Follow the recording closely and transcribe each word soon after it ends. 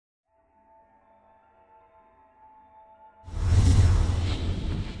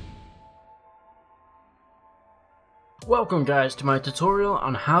Welcome guys to my tutorial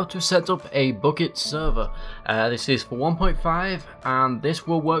on how to set up a Bukkit server. This is for 1.5 and this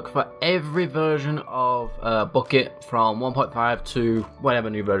will work for every version of Bukkit from 1.5 to whatever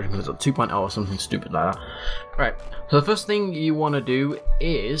new version comes up, 2.0 or something stupid like that. Right, so the first thing you want to do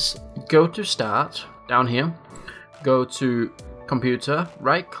is go to Start, down here, go to Computer,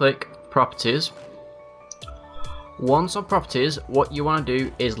 right click, Properties. Once on Properties, what you want to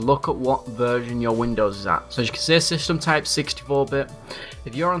do is look at what version your Windows is at. So as you can see, system type 64-bit.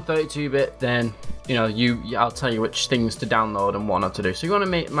 If you're on 32-bit, then I'll tell you which things to download and what not to do. So you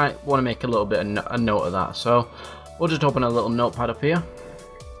might want to make a little bit of a note of that. So we'll just open a little notepad up here,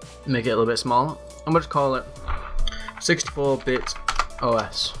 make it a little bit smaller, and we'll just call it 64-bit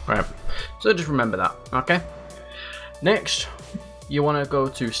OS. Right. So just remember that. Okay. Next, you want to go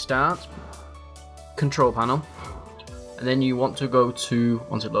to Start, Control Panel. And then you want to go to,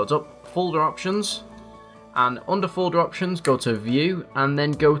 once it loads up, Folder Options, and under Folder Options go to View, and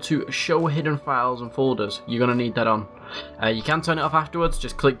then go to Show Hidden Files and Folders. You're going to need that on. You can turn it off afterwards,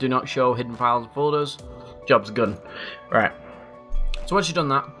 just click Do Not Show Hidden Files and Folders. Job's good. Right, so once you've done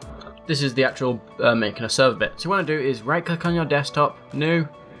that, this is the actual making a server bit. So what you want to do is right click on your desktop, New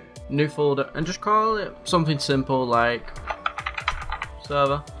folder, and just call it something simple like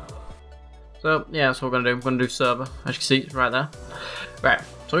Server. So yeah, that's what we're going to do. We're going to do server, as you can see, it's right there. Right,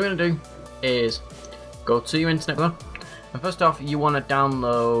 so what we're going to do is go to your internet browser, and first off, you want to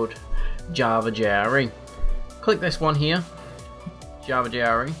download Java Jre. Click this one here, Java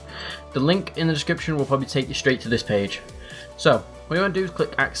Jre. The link in the description will probably take you straight to this page. So what you want to do is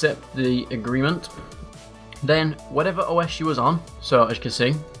click Accept the agreement. Then whatever OS you was on, so as you can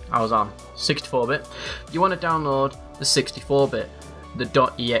see, I was on 64-bit. You want to download the 64-bit. The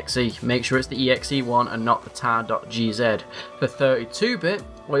 .exe. Make sure it's the exe one and not the tar.gz. For 32-bit,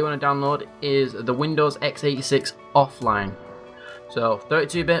 what you want to download is the Windows x86 offline. So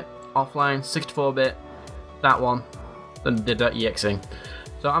 32-bit, offline, 64-bit, that one, the .exe.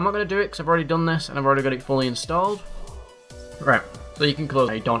 So I'm not going to do it because I've already done this and I've already got it fully installed. Right, so you can close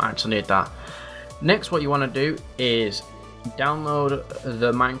it, you don't actually need that. Next, what you want to do is download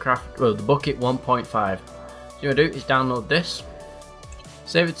the the Bukkit 1.5. So what you want to do is download this,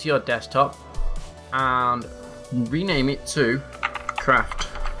 save it to your desktop, and rename it to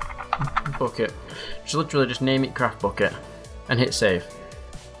Craftbukkit. Just literally just name it Craftbukkit and hit save.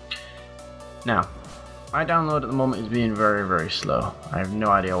 Now, my download at the moment is being very, very slow. I have no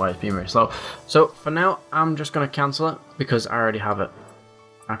idea why it's being very slow. So for now, I'm just going to cancel it because I already have it.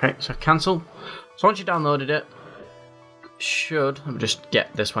 Okay, so cancel. So once you downloaded it, let me just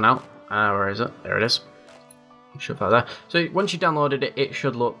get this one out. Where is it? There it is. Should that there. So once you downloaded it, it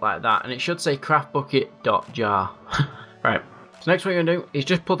should look like that, and it should say craftbukkit.jar. Right. So next what you're gonna do is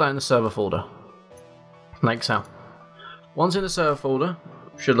just put that in the server folder, like so. Once in the server folder,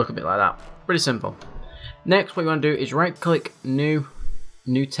 should look a bit like that. Pretty simple. Next, what you want to do is right-click New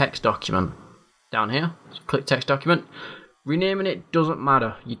Text Document down here. So click Text Document. Renaming it doesn't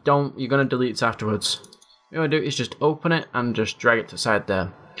matter. You're gonna delete it afterwards. What you want to do is just open it and just drag it to the side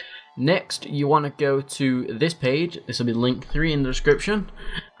there. Next, you want to go to this page, this will be link 3 in the description,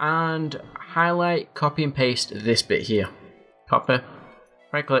 and highlight, copy and paste this bit here. Copy,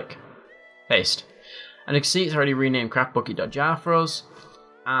 right click, paste. And you can see it's already renamed craftbukkit.jar for us,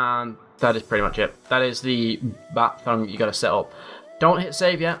 and that is pretty much it. That is the bat thing you got to set up. Don't hit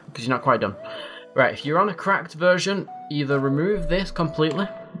save yet, because you're not quite done. Right, if you're on a cracked version, either remove this completely,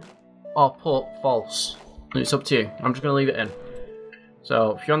 or put false. It's up to you. I'm just going to leave it in.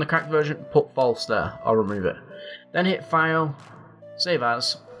 So if you're on the cracked version, put false there or remove it. Then hit File, Save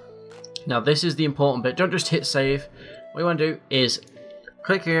As. Now this is the important bit. Don't just hit save. What you want to do is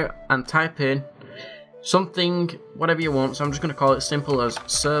click here and type in something, whatever you want. So I'm just going to call it simple as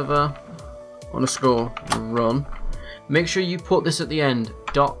server _ run. Make sure you put this at the end,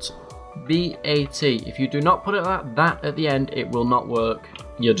 .bat. If you do not put it like that at the end, it will not work.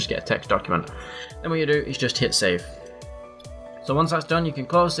 You'll just get a text document. Then what you do is just hit save. So once that's done, you can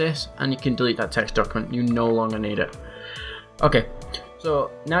close this and you can delete that text document. You no longer need it. Okay,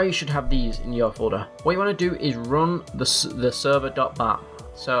 so now you should have these in your folder. What you want to do is run the server.bat.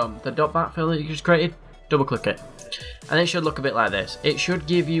 So the .bat file that you just created, double click it. And it should look a bit like this. It should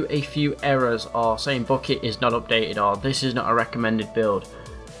give you a few errors or saying Bukkit is not updated or this is not a recommended build.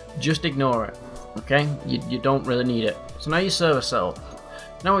 Just ignore it, okay? You don't really need it. So now your server set up.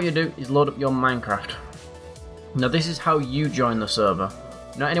 Now what you do is load up your Minecraft. Now this is how you join the server,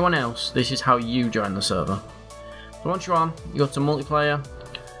 not anyone else. This is how you join the server. So once you're on, you go to multiplayer,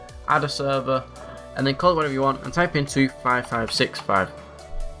 add a server, and then call it whatever you want and type in 25565.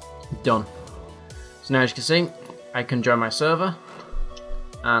 Done. So now as you can see, I can join my server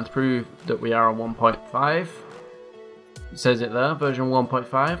and prove that we are on 1.5. It says it there, version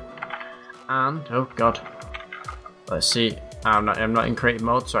 1.5. And oh god, let's see. I'm not in creative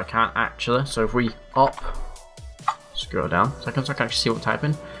mode, so I can't actually. So if we scroll down a second, so I can actually see what I'm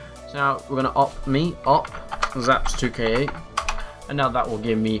typing. So now we're gonna op zaps2k8, and now that will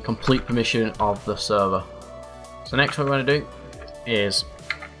give me complete permission of the server. So next, what we're gonna do is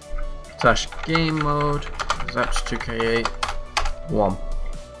 /game mode zaps2k8 1.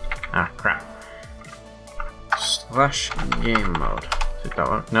 Ah crap. /game mode. Did that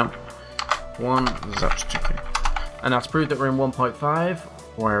work? No. 1 zaps2k. And that's proved that we're in 1.5.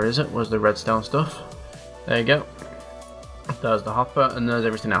 Where is it? Where's the redstone stuff? There you go. There's the hopper and there's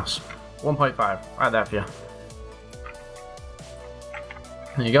everything else. 1.5, right there for you.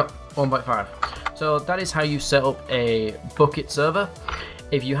 There you go, 1.5. So that is how you set up a Bukkit server.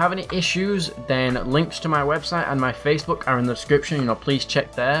 If you have any issues, then links to my website and my Facebook are in the description. Please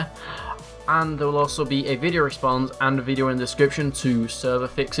check there. And there will also be a video response and a video in the description to server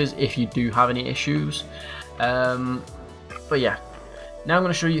fixes if you do have any issues. But yeah, now I'm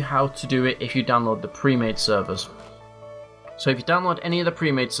going to show you how to do it if you download the pre-made servers. So if you download any of the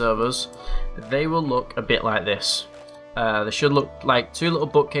pre-made servers, they will look a bit like this. They should look like two little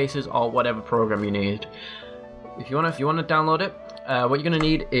bookcases or whatever program you need. If you want to download it, what you're going to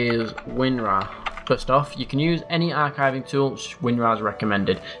need is WinRar. First off, you can use any archiving tool. WinRar is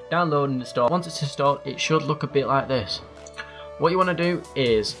recommended. Download and install. Once it's installed, it should look a bit like this. What you want to do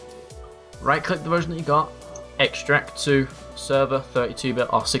is right-click the version that you got, extract to server 32-bit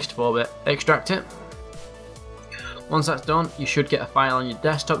or 64-bit, extract it. Once that's done, you should get a file on your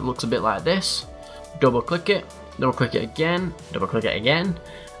desktop that looks a bit like this. Double click it again, double click it again,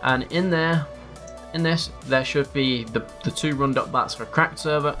 and in this, there should be the two run.bats for a cracked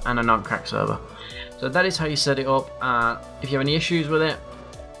server and a non-cracked server. So that is how you set it up. If you have any issues with it,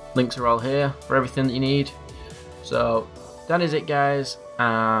 links are all here for everything that you need. So that is it, guys,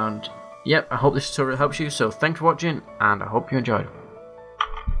 and yep, I hope this tutorial helps you. So thanks for watching, and I hope you enjoyed.